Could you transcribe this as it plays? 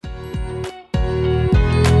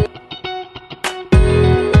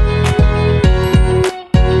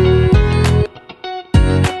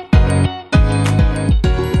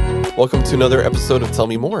Welcome to another episode of Tell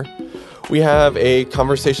Me More. We have a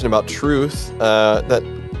conversation about truth that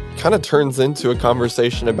kind of turns into a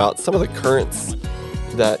conversation about some of the currents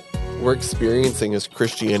that we're experiencing as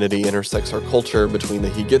Christianity intersects our culture between the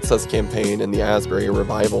He Gets Us campaign and the Asbury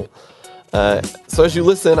revival. So as you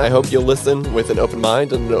listen, I hope you'll listen with an open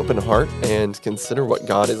mind and an open heart and consider what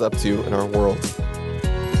God is up to in our world.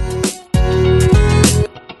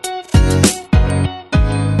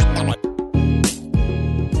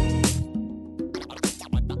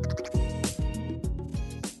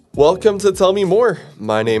 Welcome to Tell Me More.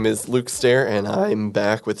 My name is Luke Stair, and I'm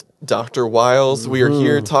back with Dr. Wiles. We are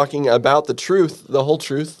here talking about the truth, the whole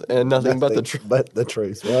truth, and nothing but the truth. But the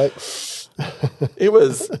truth, right? It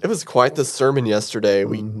was quite the sermon yesterday.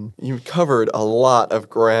 You covered a lot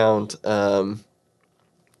of ground,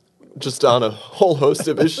 just on a whole host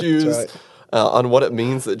of issues, right. On what it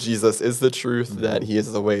means that Jesus is the truth, that He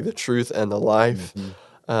is the way, the truth, and the life.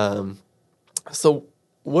 So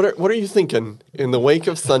what are you thinking in the wake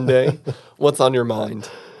of Sunday? What's on your mind?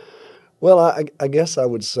 Well, I guess I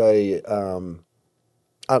would say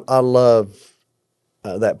I love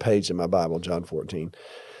that page in my Bible, John 14.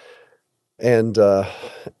 And, I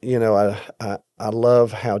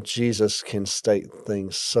love how Jesus can state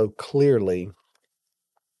things so clearly,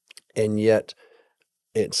 and yet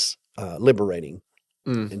it's liberating.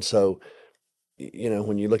 And so,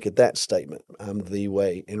 when you look at that statement, I'm the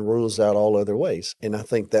way, and rules out all other ways. And I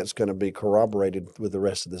think that's going to be corroborated with the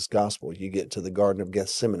rest of this gospel. You get to the Garden of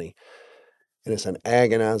Gethsemane, and it's an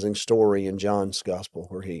agonizing story in John's gospel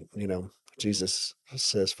where Jesus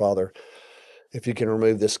says, Father, if you can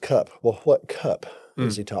remove this cup. Well, what cup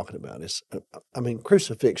is he talking about?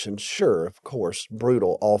 Crucifixion, sure, of course,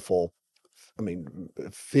 brutal, awful,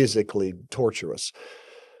 physically torturous.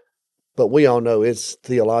 But we all know it's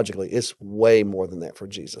way more than that for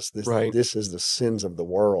Jesus. This is the sins of the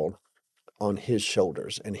world on his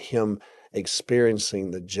shoulders, and him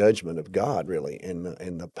experiencing the judgment of God, really, and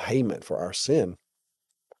the payment for our sin.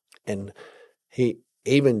 And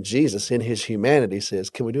even Jesus in his humanity says,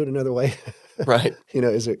 can we do it another way? Right.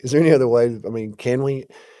 Is there any other way? Can we?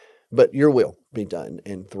 But your will be done.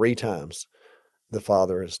 And 3 times the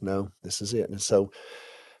Father is, no, this is it. And so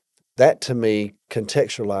that to me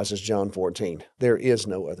contextualizes John 14. There is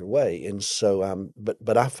no other way. And so,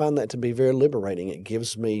 but I find that to be very liberating. It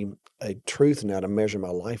gives me a truth now to measure my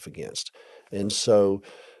life against. And so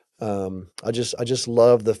I just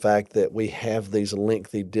love the fact that we have these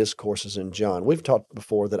lengthy discourses in John. We've talked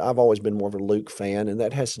before that I've always been more of a Luke fan, and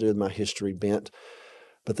that has to do with my history bent.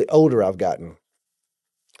 But the older I've gotten,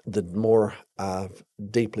 the more I've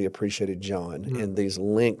deeply appreciated John and these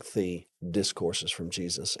lengthy discourses from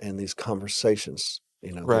Jesus and these conversations,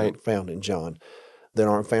 that are found in John that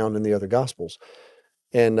aren't found in the other Gospels.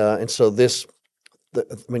 And so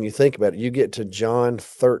when you think about it, you get to John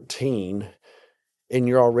 13 and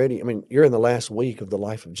you're already, you're in the last week of the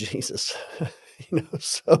life of Jesus,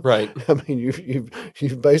 so, Right.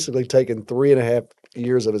 You've basically taken 3.5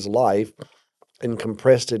 years of his life and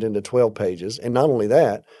compressed it into 12 pages. And not only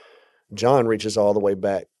that, John reaches all the way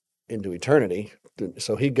back into eternity.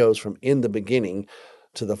 So he goes from in the beginning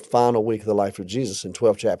to the final week of the life of Jesus in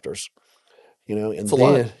 12 chapters. And it's a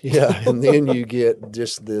lot. And then you get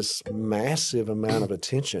just this massive amount of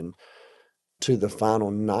attention to the final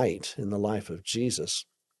night in the life of Jesus.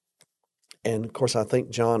 And of course, I think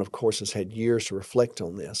John, of course, has had years to reflect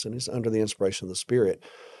on this, and he's under the inspiration of the Spirit.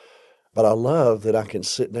 But I love that I can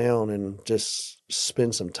sit down and just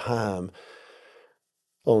spend some time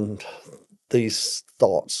on these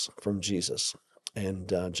thoughts from Jesus.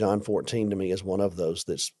 And John 14 to me is one of those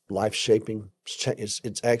that's life-shaping.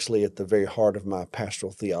 It's actually at the very heart of my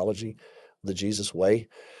pastoral theology, the Jesus way,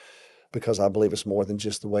 because I believe it's more than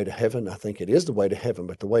just the way to heaven. I think it is the way to heaven,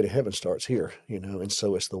 but the way to heaven starts here, and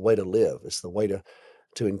so it's the way to live. It's the way to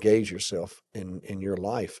engage yourself in your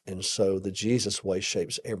life. And so the Jesus way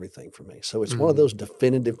shapes everything for me. So it's one of those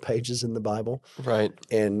definitive pages in the Bible. Right.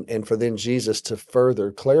 And for then Jesus to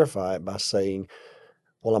further clarify it by saying,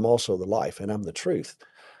 well, I'm also the life and I'm the truth.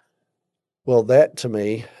 Well, that to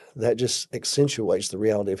me, that just accentuates the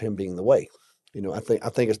reality of him being the way. I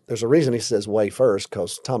think there's a reason he says way first,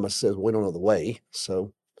 because Thomas says we don't know the way.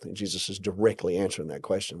 So I think Jesus is directly answering that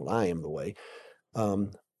question. Well, I am the way.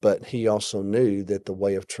 But he also knew that the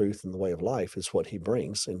way of truth and the way of life is what he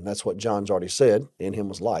brings. And that's what John's already said. In him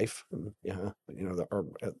was life. And,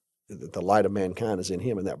 the light of mankind is in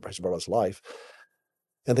him, and that has brought us life.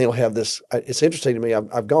 And then we'll have this. It's interesting to me.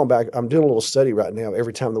 I've gone back. I'm doing a little study right now.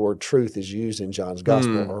 Every time the word truth is used in John's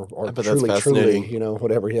gospel, or truly,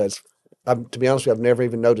 whatever he has. To be honest with you, I've never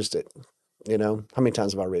even noticed it. How many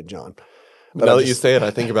times have I read John? But Now that you say it,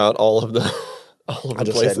 I think about all of the I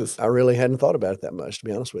just places. I really hadn't thought about it that much, to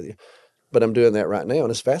be honest with you. But I'm doing that right now, and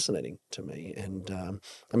it's fascinating to me. And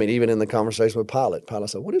I mean, even in the conversation with Pilate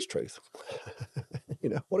said, "What is truth?"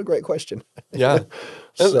 What a great question. Yeah.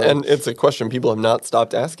 So And it's a question people have not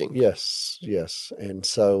stopped asking. yes, yes, and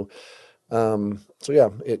so yeah,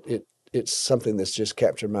 it's something that's just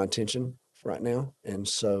captured my attention right now. And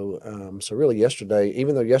so really yesterday,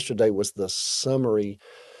 even though yesterday was the summary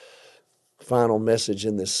final message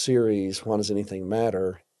in this series, Why Does Anything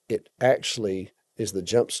Matter? It actually is the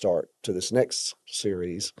jumpstart to this next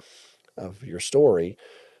series of your story,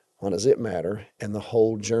 Why Does It Matter? And the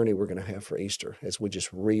whole journey we're going to have for Easter as we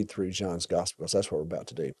just read through John's Gospel, because that's what we're about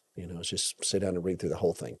to do. It's just sit down and read through the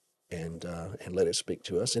whole thing and let it speak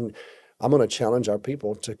to us. And I'm going to challenge our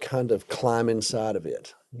people to kind of climb inside of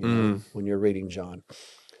it, when you're reading John,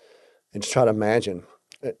 and to try to imagine.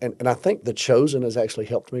 And I think The Chosen has actually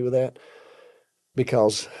helped me with that,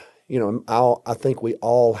 because I think we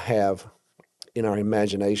all have in our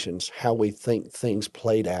imaginations how we think things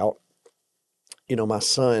played out. My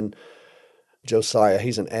son Josiah,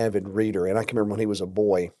 he's an avid reader, and I can remember when he was a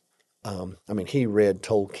boy. I mean, he read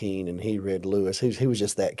Tolkien and he read Lewis. He was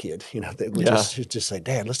just that kid, that would Yeah. just say,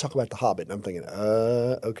 "Dad, let's talk about The Hobbit." And I'm thinking,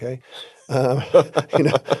 okay, um,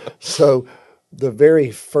 So the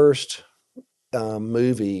very first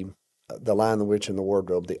movie, The Lion, the Witch, and the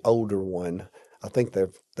Wardrobe, the older one. I think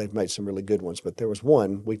they've made some really good ones, but there was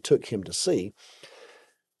one we took him to see.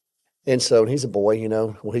 And so he's a boy,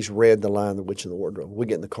 well, he's read The Lion, the Witch, and the Wardrobe. We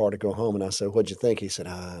get in the car to go home, and I said, "What'd you think?" He said,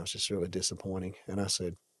 "It was just really disappointing." And I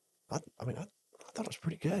said, I thought it was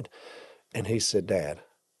pretty good. And he said, "Dad,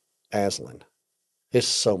 Aslan is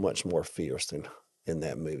so much more fierce than in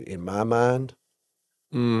that movie. In my mind,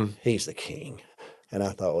 he's the king." And I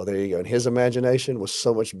thought, well, there you go. And his imagination was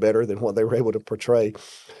so much better than what they were able to portray.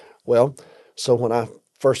 Well, so when I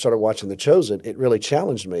first started watching The Chosen, it really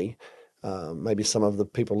challenged me. Maybe some of the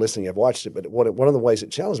people listening have watched it, but one of the ways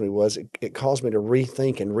it challenged me was it caused me to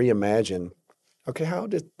rethink and reimagine. Okay, how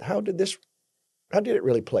did it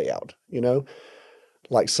really play out?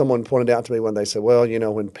 Like someone pointed out to me when they said, "Well,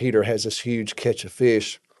 when Peter has this huge catch of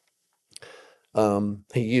fish,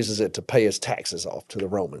 he uses it to pay his taxes off to the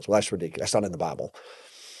Romans." Well, that's ridiculous. That's not in the Bible.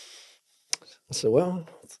 I said, "Well,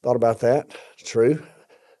 thought about that. True.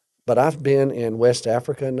 But I've been in West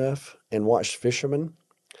Africa enough and watched fishermen,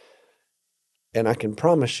 and I can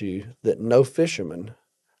promise you that no fisherman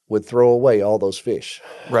would throw away all those fish."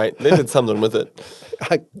 Right. They did something with it.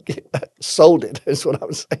 I sold it, is what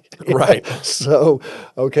I'm saying. Right. So,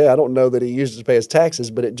 okay, I don't know that he used it to pay his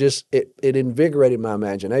taxes, but it invigorated my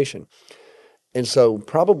imagination. And so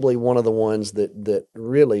probably one of the ones that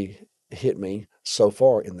really hit me so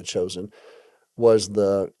far in The Chosen was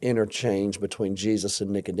the interchange between Jesus and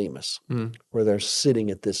Nicodemus, where they're sitting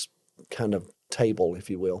at this kind of table, if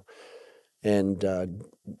you will. And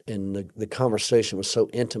the conversation was so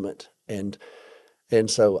intimate. And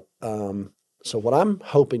so what I'm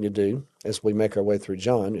hoping to do as we make our way through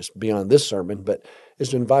John is beyond this sermon, but is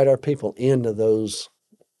to invite our people into those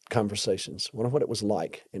conversations. Wonder what it was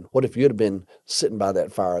like, and what if you'd have been sitting by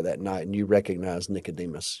that fire that night and you recognized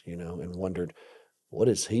Nicodemus, and wondered, what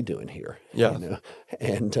is he doing here? Yeah.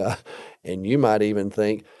 And you might even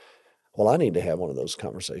think, well, I need to have one of those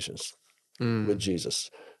conversations with Jesus,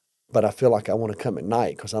 but I feel like I want to come at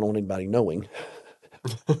night because I don't want anybody knowing.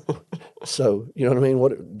 So, you know what I mean?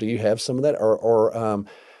 What do you have some of that? Or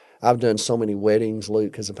I've done so many weddings,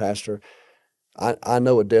 Luke, as a pastor. I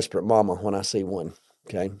know a desperate mama when I see one.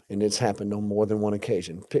 Okay, and it's happened on more than one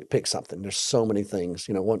occasion. Pick something. There's so many things.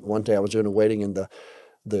 One day I was doing a wedding, and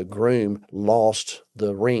the groom lost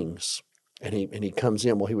the rings, and he comes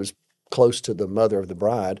in. Well, he was close to the mother of the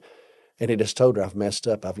bride, and he just told her, "I've messed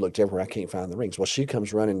up. I've looked everywhere. I can't find the rings." Well, she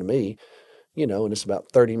comes running to me, and it's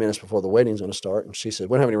about 30 minutes before the wedding's going to start, and she said,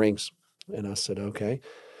 "We don't have any rings." And I said, "Okay."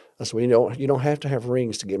 I said, "Well, you don't have to have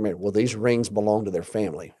rings to get married." Well, these rings belong to their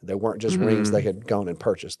family. They weren't just rings they had gone and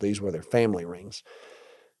purchased. These were their family rings.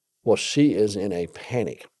 Well, she is in a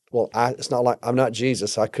panic. Well, it's not like I'm not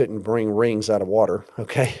Jesus. I couldn't bring rings out of water.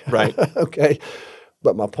 Okay. Right. Okay.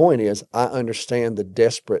 But my point is, I understand the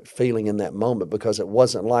desperate feeling in that moment, because it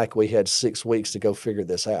wasn't like we had 6 weeks to go figure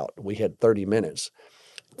this out. We had 30 minutes.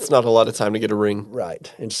 It's not a lot of time to get a ring.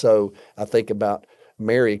 Right. And so I think about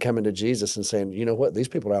Mary coming to Jesus and saying, "You know what? These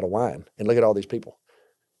people are out of wine. And look at all these people.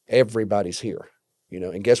 Everybody's here.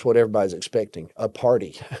 And guess what everybody's expecting? A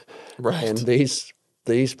party." Right. And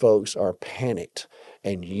these folks are panicked,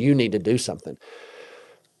 and you need to do something.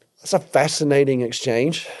 It's a fascinating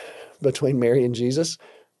exchange between Mary and Jesus,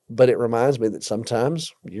 but it reminds me that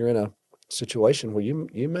sometimes you're in a situation where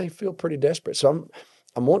you may feel pretty desperate. So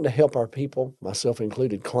I'm wanting to help our people, myself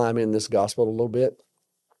included, climb in this gospel a little bit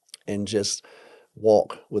and just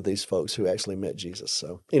walk with these folks who actually met Jesus.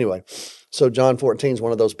 So anyway, so John 14 is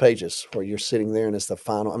one of those pages where you're sitting there and it's the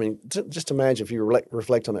final. I mean, just imagine if you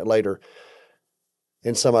reflect on it later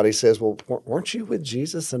and somebody says, well, weren't you with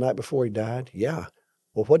Jesus the night before he died? Yeah.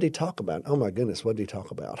 Well, what did he talk about? Oh my goodness, what did he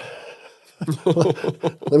talk about?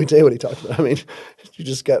 Let me tell you what he talked about. I mean, you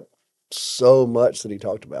just got so much that he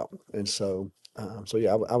talked about. And so,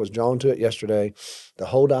 yeah, I was drawn to it yesterday. The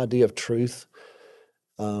whole idea of truth.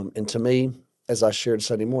 And to me, as I shared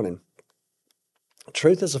Sunday morning,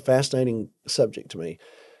 truth is a fascinating subject to me.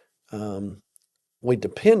 We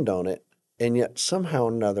depend on it, and yet somehow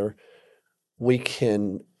or another, we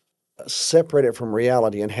can separate it from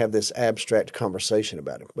reality and have this abstract conversation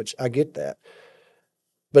about it, which I get that.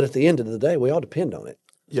 But at the end of the day, we all depend on it.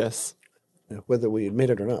 Yes. Whether we admit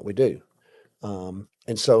it or not, we do. And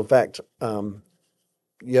so, in fact,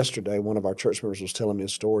 yesterday, one of our church members was telling me a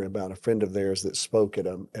story about a friend of theirs that spoke at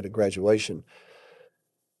a graduation.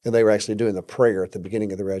 And they were actually doing the prayer at the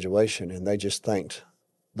beginning of the graduation, and they just thanked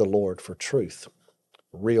the Lord for truth,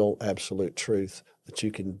 real, absolute truth that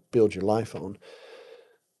you can build your life on.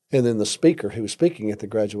 And then the speaker who was speaking at the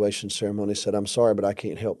graduation ceremony said, I'm sorry, but I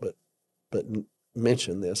can't help but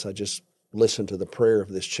mention this. I just listened to the prayer of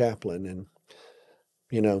this chaplain, and,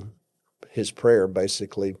 his prayer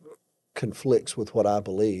basically conflicts with what I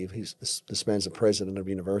believe. This man's the president of a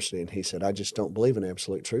university, and he said, I just don't believe in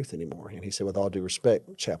absolute truth anymore. And he said, with all due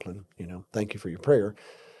respect, chaplain, thank you for your prayer,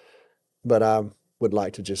 but I would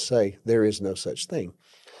like to just say there is no such thing.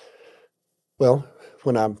 Well,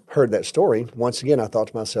 when I heard that story, once again, I thought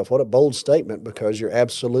to myself, what a bold statement, because you're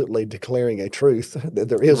absolutely declaring a truth that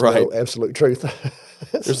there is no absolute truth.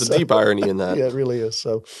 There's a deep irony in that. Yeah, it really is.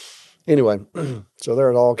 So anyway, so there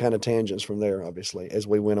are all kind of tangents from there, obviously, as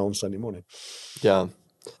we went on Sunday morning. Yeah.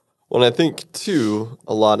 Well, and I think, too,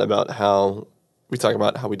 a lot about how we talk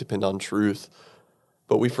about how we depend on truth,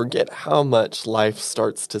 but we forget how much life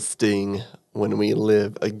starts to sting when we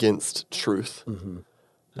live against truth. Mm-hmm.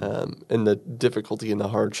 And the difficulty and the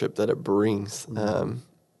hardship that it brings.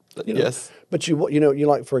 Yes. But you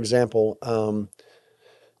like, for example,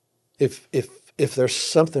 if there's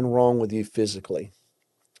something wrong with you physically,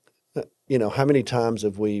 how many times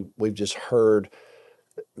have we've just heard,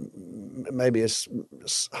 maybe it's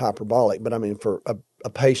hyperbolic, but I mean, for a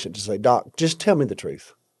patient to say, Doc, just tell me the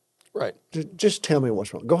truth. Right. Just tell me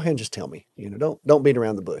what's wrong. Go ahead and just tell me. Don't beat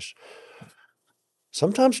around the bush.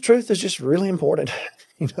 Sometimes truth is just really important.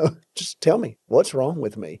 Just tell me what's wrong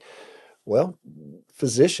with me. Well,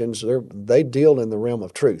 physicians, they deal in the realm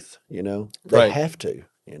of truth. They Right. have to,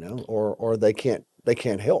 or they can't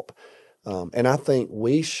help. And I think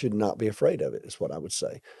we should not be afraid of it, is what I would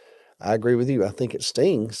say. I agree with you. I think it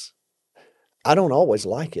stings. I don't always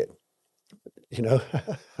like it.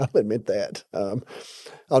 I'll admit that.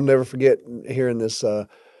 I'll never forget hearing this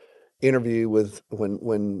interview with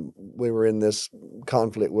when we were in this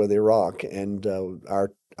conflict with Iraq, and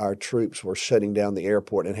our troops were shutting down the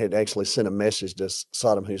airport and had actually sent a message to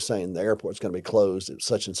Saddam Hussein, the airport's going to be closed at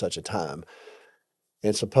such and such a time.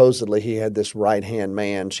 And supposedly he had this right-hand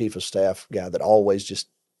man, chief of staff guy, that always just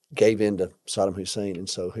gave in to Saddam Hussein. And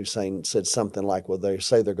so Hussein said something like, well, they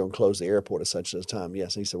say they're going to close the airport at such a time.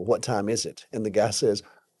 Yes. And he said, well, what time is it? And the guy says,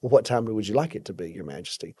 well, what time would you like it to be, Your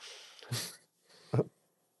Majesty?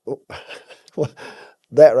 Well,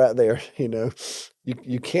 that right there,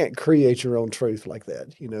 you can't create your own truth like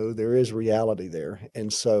that. There is reality there.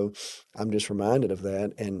 And so I'm just reminded of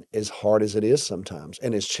that. And as hard as it is sometimes,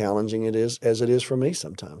 and as challenging as it is for me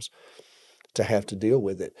sometimes to have to deal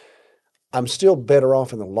with it, I'm still better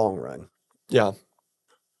off in the long run. Yeah.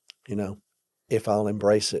 If I'll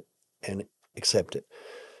embrace it and accept it.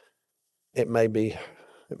 It may be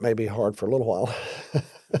hard for a little while.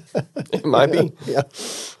 It might be. Yeah.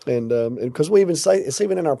 And because we even say, it's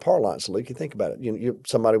even in our parlance, Luke, you think about it.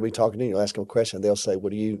 Somebody we talking to, you'll ask them a question, they'll say,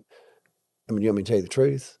 you want me to tell you the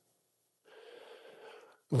truth?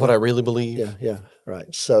 What I really believe. Yeah. Yeah.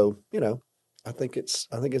 Right. So, I think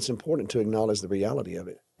it's important to acknowledge the reality of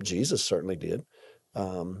it. Jesus certainly did.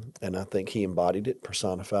 And I think he embodied it,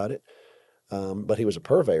 personified it. But he was a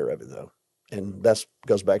purveyor of it, though. And that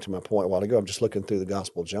goes back to my point a while ago. I'm just looking through the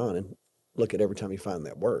Gospel of John and look at every time you find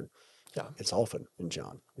that word. Yeah. It's often in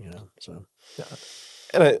John, so. Yeah.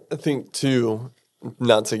 And I think, too,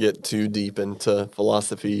 not to get too deep into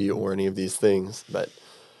philosophy or any of these things, but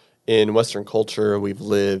in Western culture, we've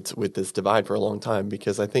lived with this divide for a long time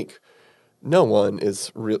because I think no one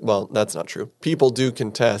is well, that's not true. People do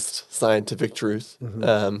contest scientific truth.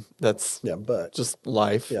 That's Yeah, but just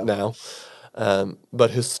life Yeah. now.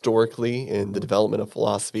 But historically, in the development of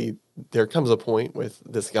philosophy, there comes a point with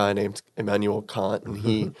this guy named Immanuel Kant, and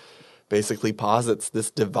he basically posits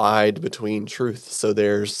this divide between truth. So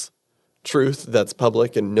there's truth that's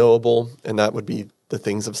public and knowable, and that would be the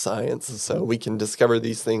things of science. So we can discover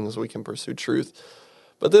these things, we can pursue truth.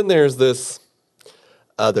 But then there's this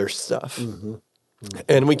other stuff.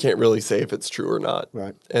 And we can't really say if it's true or not.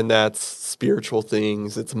 Right. And that's spiritual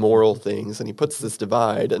things, it's moral things. And he puts this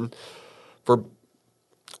divide. And for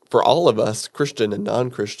all of us, Christian and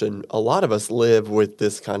non-Christian, a lot of us live with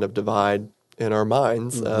this kind of divide in our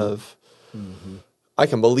minds of, I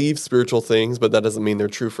can believe spiritual things, but that doesn't mean they're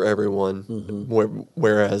true for everyone.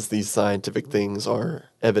 Whereas these scientific things are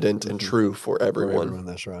evident and true for everyone.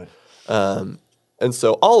 That's right. And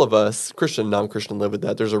so all of us, Christian and non-Christian, live with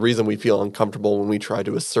that. There's a reason we feel uncomfortable when we try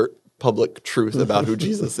to assert public truth about who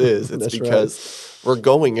Jesus is. It's That's because we're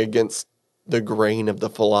going against the grain of the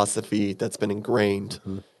philosophy that's been ingrained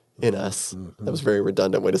in us. That was a very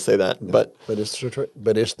redundant way to say that. But it's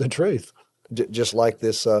the truth. Just like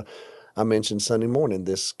this, I mentioned Sunday morning,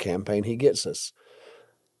 this campaign, He Gets Us.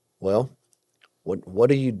 Well, what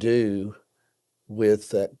do you do with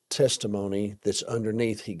that testimony that's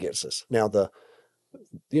underneath He Gets Us? Now, the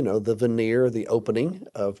veneer, the opening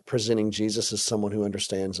of presenting Jesus as someone who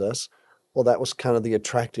understands us, well, that was kind of the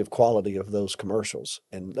attractive quality of those commercials.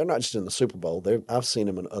 And they're not just in the Super Bowl. I've seen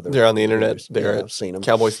them in other. they're on the internet. movies. They're I've seen them.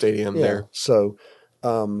 Cowboy Stadium. Yeah. They're So,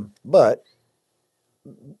 but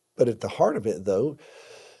at the heart of it, though,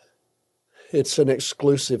 it's an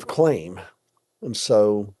exclusive claim. And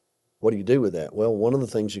so what do you do with that? Well, one of the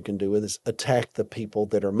things you can do with is attack the people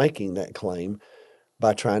that are making that claim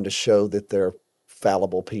by trying to show that they're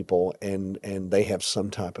fallible people and they have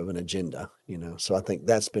some type of an agenda, So I think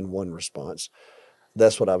that's been one response.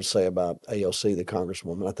 That's what I would say about AOC, the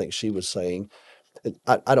congresswoman. I think she was saying,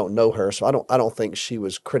 I don't know her, so I don't think she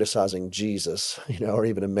was criticizing Jesus, or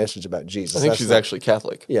even a message about Jesus. I think she's actually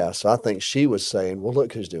Catholic. Yeah, so I think she was saying, well,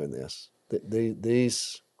 look who's doing this.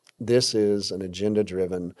 This is an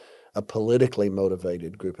agenda-driven, a politically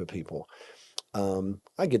motivated group of people.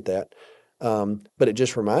 I get that. But it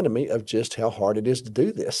just reminded me of just how hard it is to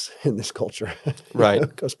do this in this culture. Right.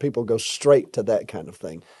 Because people go straight to that kind of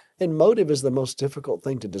thing. And motive is the most difficult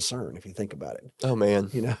thing to discern if you think about it. Oh, man.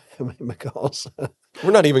 Because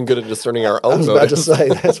we're not even good at discerning our own I was motives. about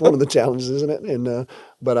to say, that's one of the challenges, isn't it? And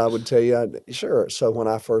but I would tell you, sure. So when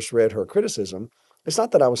I first read her criticism, it's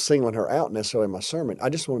not that I was singling her out necessarily in my sermon. I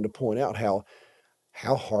just wanted to point out how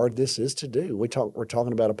hard this is to do. We're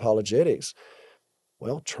talking about apologetics.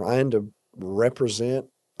 Well, trying to represent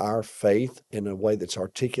our faith in a way that's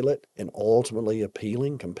articulate and ultimately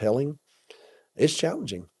appealing, compelling, it's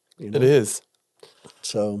challenging. It is.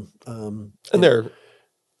 So, and there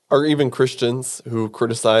are even Christians who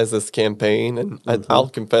criticize this campaign, and I'll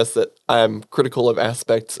confess that I'm critical of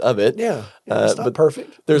aspects of it. Yeah, it's not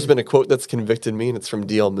perfect. There's been a quote that's convicted me, and it's from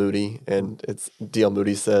D.L. Moody, and D.L.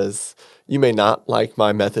 Moody says, "You may not like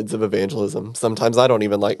my methods of evangelism. Sometimes I don't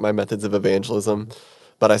even like my methods of evangelism,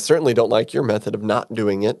 but I certainly don't like your method of not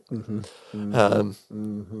doing it."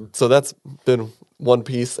 So that's been one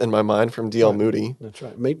piece in my mind from D.L. Moody. That's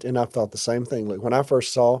right. And I thought the same thing. Look, when I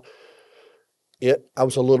first saw it, I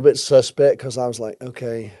was a little bit suspect because I was like,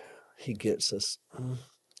 okay, He gets us.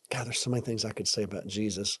 God, there's so many things I could say about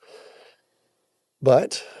Jesus.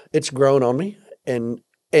 But it's grown on me, and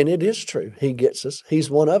it is true. He gets us.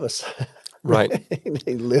 He's one of us. Right.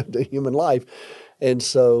 He lived a human life. And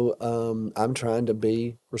so I'm trying to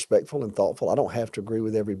be respectful and thoughtful. I don't have to agree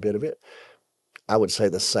with every bit of it. I would say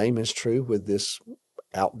the same is true with this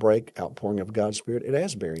outpouring of God's Spirit at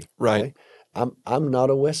Asbury. Right. Okay? I'm not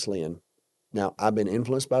a Wesleyan. Now, I've been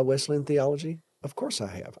influenced by Wesleyan theology. Of course I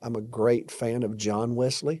have. I'm a great fan of John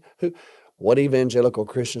Wesley. What evangelical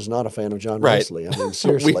Christian is not a fan of John Wesley? I mean,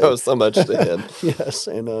 seriously. We owe so much to him. Yes,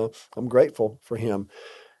 and I'm grateful for him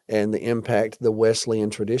and the impact the Wesleyan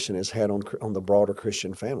tradition has had on the broader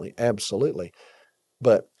Christian family. Absolutely.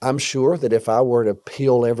 But I'm sure that if I were to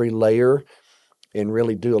peel every layer and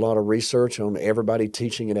really do a lot of research on everybody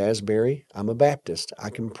teaching at Asbury, I'm a Baptist. I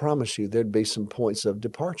can promise you there'd be some points of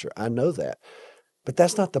departure. I know that. But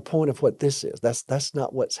that's not the point of what this is. That's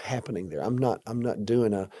not what's happening there. I'm not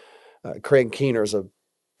doing Craig Keener's a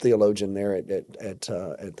theologian there at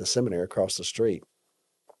the seminary across the street.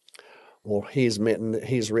 Well, he's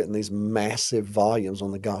written these massive volumes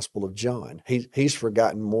on the Gospel of John. He's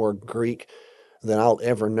forgotten more Greek than I'll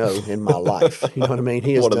ever know in my life. You know what I mean?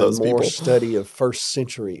 He has done more study of first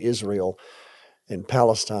century Israel and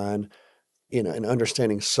Palestine and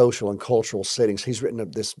understanding social and cultural settings. He's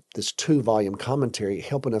written this 2-volume commentary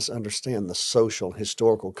helping us understand the social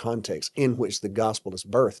historical context in which the gospel is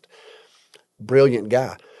birthed. Brilliant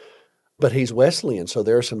guy. But he's Wesleyan, so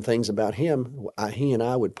there are some things about him. He and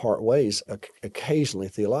I would part ways occasionally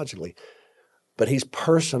theologically, but he's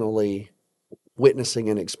personally witnessing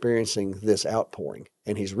and experiencing this outpouring,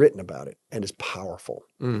 and he's written about it, and it's powerful.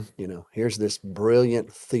 Here's this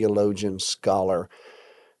brilliant theologian, scholar,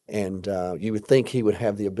 and you would think he would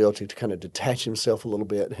have the ability to kind of detach himself a little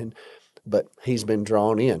bit, but he's been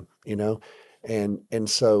drawn in, and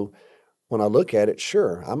so when I look at it,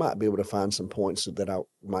 sure, I might be able to find some points that I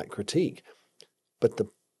might critique, but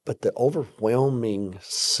the overwhelming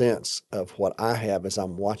sense of what I have as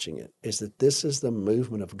I'm watching it is that this is the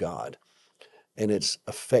movement of God, and it's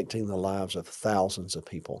affecting the lives of thousands of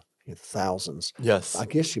people, thousands. Yes. I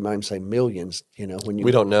guess you might even say millions. We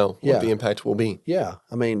don't know what the impact will be. Yeah,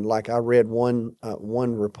 I mean, like I read one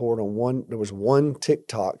report on there was one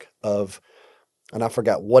TikTok of. And I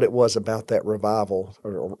forgot what it was about that revival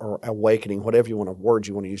or awakening, whatever word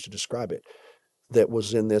you want to use to describe it, that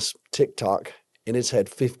was in this TikTok, and it's had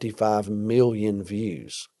 55 million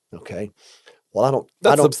views. Okay. Well,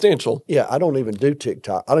 That's substantial. Yeah, I don't even do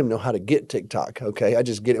TikTok. I don't even know how to get TikTok. Okay. I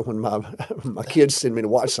just get it when my kids send me to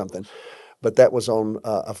watch something. But that was on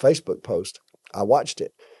a Facebook post. I watched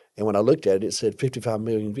it. And when I looked at it, it said 55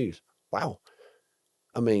 million views. Wow.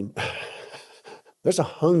 I mean, there's a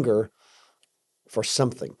hunger for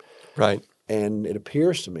something. Right. And it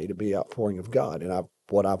appears to me to be outpouring of God. And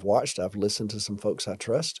what I've watched, I've listened to some folks I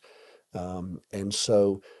trust.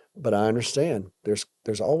 But I understand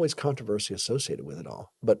there's always controversy associated with it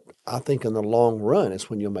all. But I think in the long run is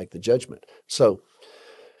when you'll make the judgment. So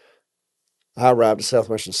I arrived at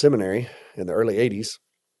Southwestern Seminary in the early 80s.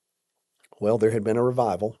 Well, there had been a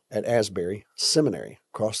revival at Asbury Seminary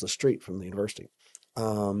across the street from the university,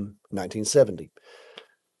 1970.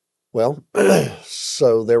 Well,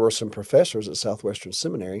 so there were some professors at Southwestern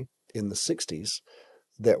Seminary in the 60s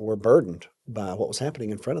that were burdened by what was happening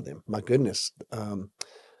in front of them. My goodness,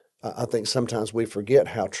 I think sometimes we forget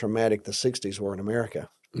how traumatic the 60s were in America.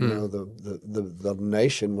 The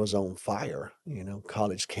nation was on fire.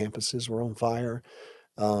 College campuses were on fire.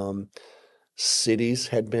 Cities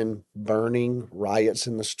had been burning, riots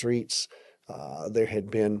in the streets. There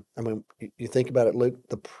had been, you think about it, Luke,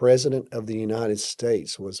 the president of the United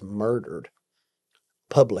States was murdered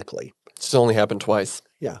publicly. It's only happened twice.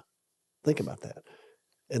 Yeah. Think about that.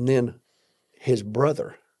 And then his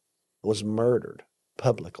brother was murdered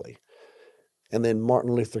publicly. And then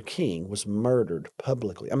Martin Luther King was murdered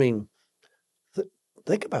publicly. I mean,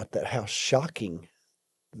 think about that, how shocking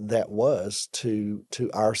that was to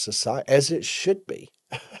our society, as it should be.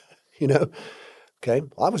 Okay,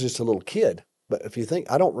 well, I was just a little kid, but if you think,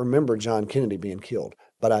 I don't remember John Kennedy being killed,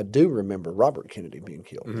 but I do remember Robert Kennedy being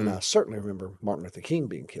killed, and I certainly remember Martin Luther King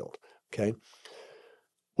being killed. Okay,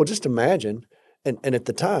 well, just imagine, and at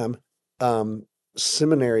the time,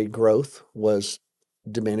 seminary growth was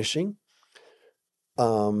diminishing.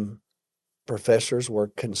 Professors were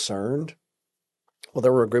concerned. Well,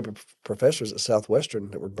 there were a group of professors at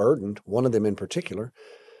Southwestern that were burdened. One of them in particular,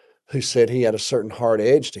 who said he had a certain hard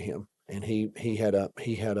edge to him. And he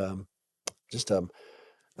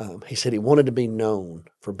said he wanted to be known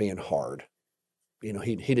for being hard. He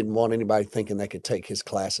didn't want anybody thinking they could take his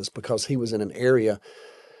classes because he was in an area,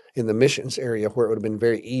 in the missions area, where it would have been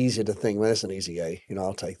very easy to think, well, that's an easy A.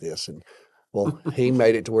 I'll take this. And well, he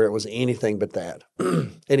made it to where it was anything but that.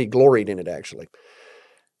 And he gloried in it, actually.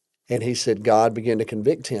 And he said God began to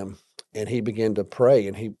convict him. And he began to pray,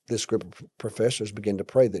 and this group of professors began to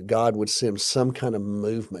pray that God would send some kind of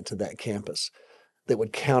movement to that campus that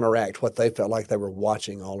would counteract what they felt like they were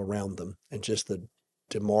watching all around them and just the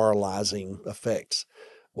demoralizing effects.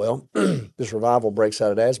 Well, this revival breaks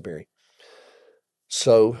out at Asbury.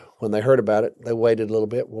 So when they heard about it, they waited a little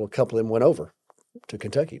bit. Well, a couple of them went over to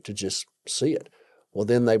Kentucky to just see it. Well,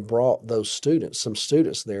 then they brought some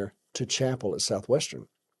students there to chapel at Southwestern.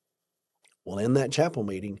 Well, in that chapel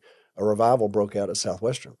meeting, a revival broke out at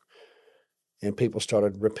Southwestern, and people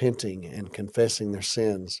started repenting and confessing their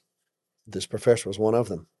sins. This professor was one of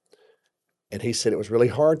them. And he said it was really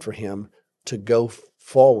hard for him to go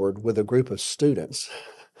forward with a group of students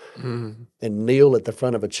and kneel at the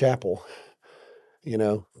front of a chapel,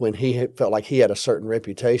 when he felt like he had a certain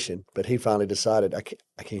reputation, but he finally decided,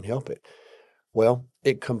 I can't help it. Well,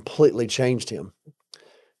 it completely changed him.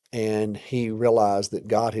 And he realized that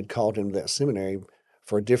God had called him to that seminary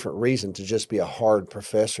for a different reason, to just be a hard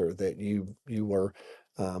professor that you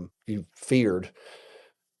feared,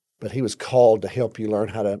 but he was called to help you learn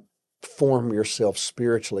how to form yourself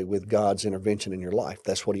spiritually with God's intervention in your life.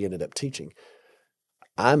 That's what he ended up teaching.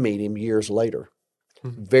 I meet him years later.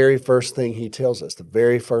 Very first thing he tells us, the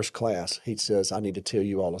very first class, he says, I need to tell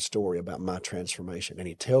you all a story about my transformation. And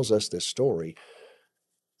he tells us this story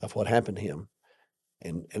of what happened to him.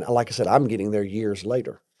 And like I said, I'm getting there years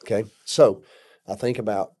later. Okay. So I think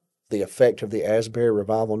about the effect of the Asbury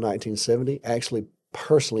revival in 1970 actually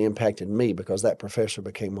personally impacted me because that professor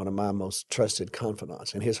became one of my most trusted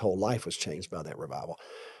confidants, and his whole life was changed by that revival.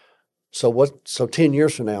 So 10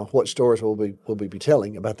 years from now, what stories will we be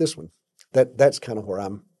telling about this one? That's kind of where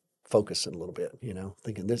I'm focusing a little bit,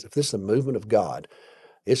 thinking if this is a movement of God,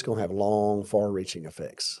 it's going to have long, far-reaching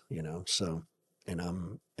effects, So, and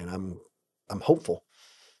I'm hopeful,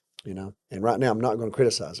 and right now I'm not going to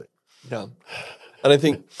criticize it. Yeah. And I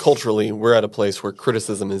think culturally, we're at a place where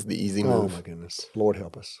criticism is the easy move. Oh my goodness, Lord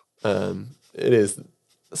help us. It is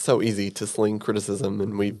so easy to sling criticism,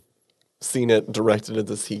 and we've seen it directed at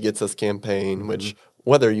this He Gets Us campaign, which,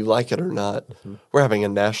 whether you like it or not, we're having a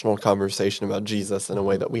national conversation about Jesus in a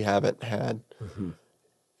way that we haven't had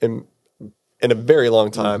in a very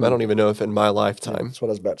long time. I don't even know if in my lifetime. That's what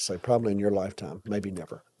I was about to say. Probably in your lifetime, maybe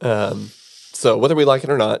never. So whether we like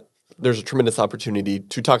it or not, there's a tremendous opportunity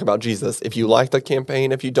to talk about Jesus. If you like the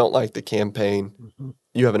campaign, if you don't like the campaign,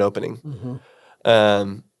 you have an opening.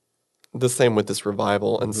 The same with this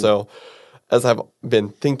revival. And so as I've been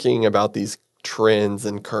thinking about these trends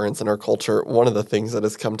and currents in our culture, one of the things that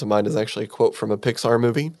has come to mind is actually a quote from a Pixar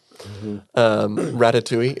movie,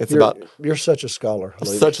 Ratatouille. You're such a scholar,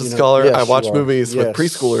 Luke. Such a scholar. Yes, I watch you are. movies with Yes.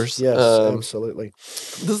 preschoolers. Yes, absolutely.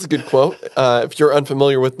 This is a good quote. If you're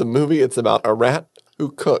unfamiliar with the movie, it's about a rat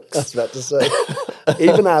who I cooks. was about to say.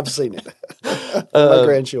 Even I've seen it. My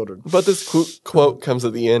grandchildren. But this quote comes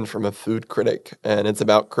at the end from a food critic, and it's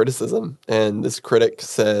about criticism. And this critic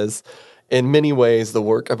says, in many ways, the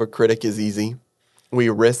work of a critic is easy. We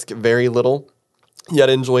risk very little, yet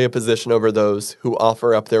enjoy a position over those who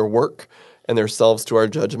offer up their work and themselves to our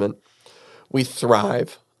judgment. We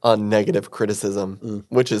thrive on negative criticism,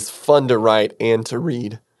 which is fun to write and to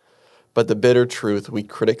read. But the bitter truth we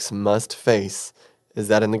critics must face is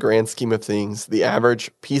that in the grand scheme of things, the average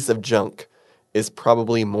piece of junk is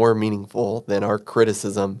probably more meaningful than our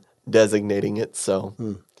criticism designating it so.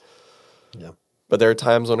 Yeah. But there are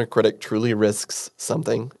times when a critic truly risks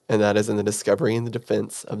something, and that is in the discovery and the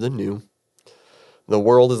defense of the new. The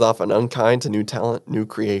world is often unkind to new talent, new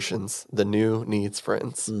creations. The new needs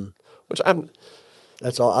friends. Which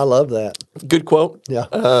That's all. I love that. good quote. Yeah.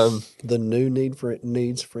 The new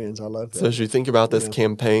needs friends. I love that. So as you think about this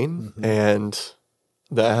campaign and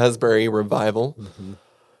the Asbury revival,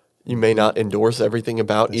 you may not endorse everything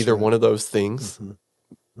about either one of those things.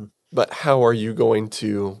 But how are you going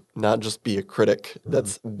to not just be a critic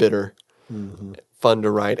that's bitter, fun to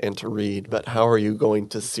write and to read, but how are you going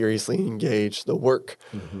to seriously engage the work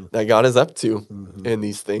that God is up to in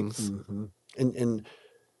these things? And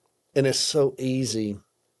it's so easy.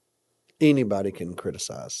 Anybody can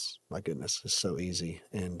criticize. My goodness, it's so easy.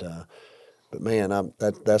 And but man,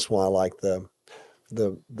 that's why I like the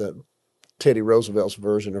Teddy Roosevelt's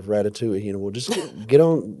version of Ratatouille. We'll just get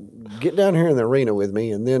down here in the arena with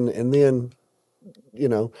me, and then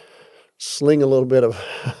sling a little bit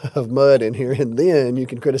of mud in here, and then you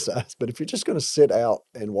can criticize. But if you're just going to sit out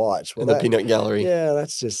and watch, In the peanut gallery. yeah,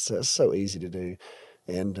 that's just so easy to do.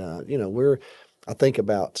 And I think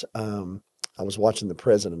about. I was watching the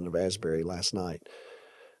president of Asbury last night,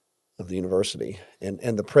 of the university,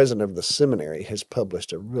 and the president of the seminary has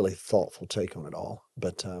published a really thoughtful take on it all.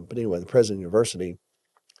 But anyway, the president of the university,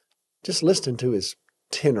 just listening to his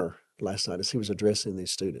tenor last night as he was addressing these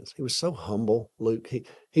students, he was so humble, Luke.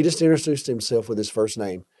 He just introduced himself with his first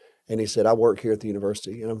name, and he said, "I work here at the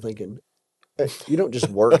university." And I'm thinking, you don't just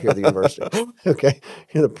work here at the university, okay?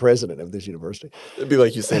 You're the president of this university. It'd be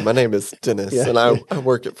like you say, my name is Dennis, and I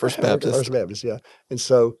work at First Baptist. First Baptist, yeah. And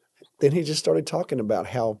so then he just started talking about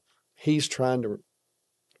how he's trying to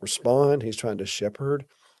respond, he's trying to shepherd,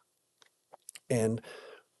 and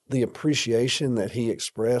the appreciation that he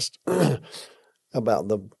expressed about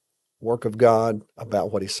the work of God,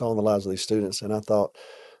 about what he saw in the lives of these students. And I thought,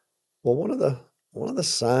 well, one of the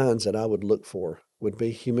signs that I would look for would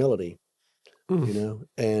be humility.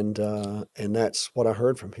 And that's what I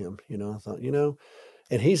heard from him. I thought,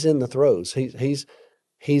 and he's in the throes.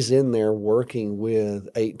 He's in there working with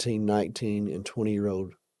 18, 19, and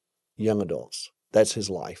 20-year-old young adults. That's his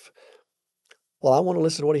life. Well, I want to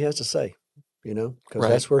listen to what he has to say, because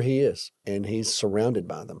that's where he is, and he's surrounded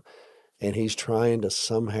by them, and he's trying to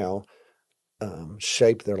somehow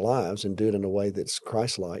shape their lives and do it in a way that's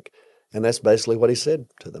Christ-like. And that's basically what he said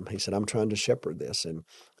to them. He said, "I'm trying to shepherd this." And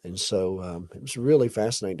And so it was really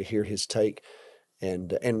fascinating to hear his take,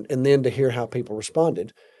 and then to hear how people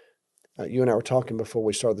responded. You and I were talking before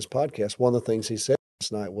we started this podcast. One of the things he said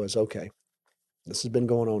last night was, okay, this has been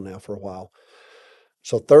going on now for a while.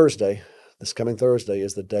 So Thursday, this coming Thursday,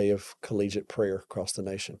 is the day of collegiate prayer across the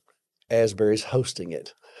nation. Asbury's hosting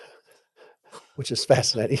it, which is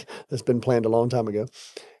fascinating. That's been planned a long time ago.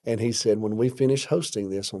 And he said, when we finish hosting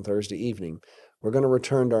this on Thursday evening, we're going to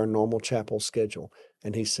return to our normal chapel schedule.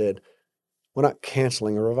 And he said, we're not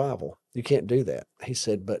canceling a revival. You can't do that. He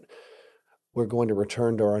said, but we're going to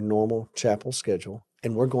return to our normal chapel schedule,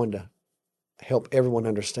 and we're going to help everyone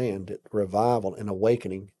understand that revival and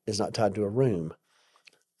awakening is not tied to a room.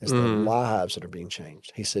 It's the lives that are being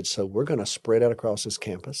changed. He said, so we're going to spread out across this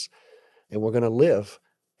campus, and we're going to live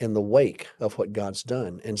in the wake of what God's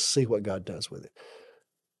done and see what God does with it.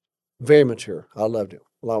 Very mature. I loved it.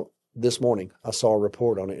 Well, this morning, I saw a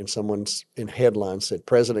report on it, and someone's in headlines said,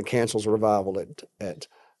 President cancels revival at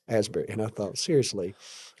Asbury. And I thought, seriously.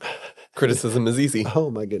 Criticism is easy. Oh,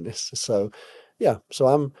 my goodness. So, yeah. So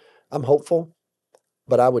I'm hopeful.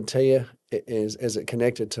 But I would tell you, as it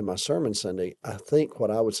connected to my sermon Sunday, I think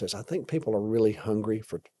what I would say is I think people are really hungry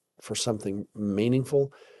for something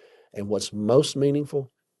meaningful. And what's most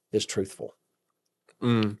meaningful is truthful.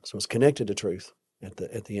 So it's connected to truth at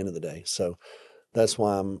the end of the day. So that's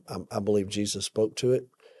why I believe Jesus spoke to it.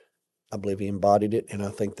 I believe he embodied it. And I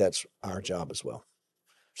think that's our job as well.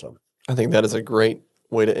 So I think that is a great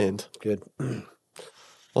way to end. Good.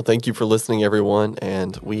 Well, thank you for listening, everyone.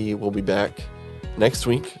 And we will be back next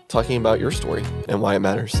week talking about your story and why it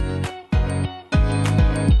matters.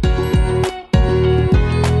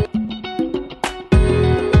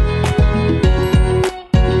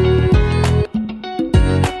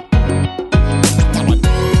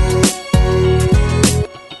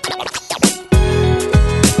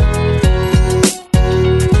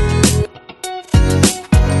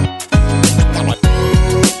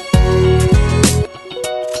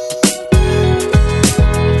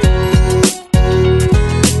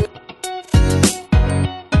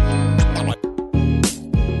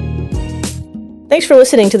 Thanks for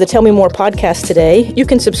listening to the Tell Me More podcast today. You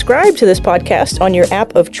can subscribe to this podcast on your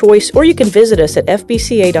app of choice, or you can visit us at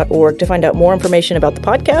fbca.org to find out more information about the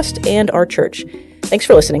podcast and our church. Thanks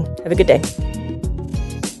for listening. Have a good day.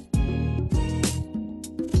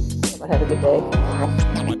 Have a good day.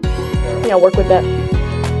 Yeah, I'll work with that.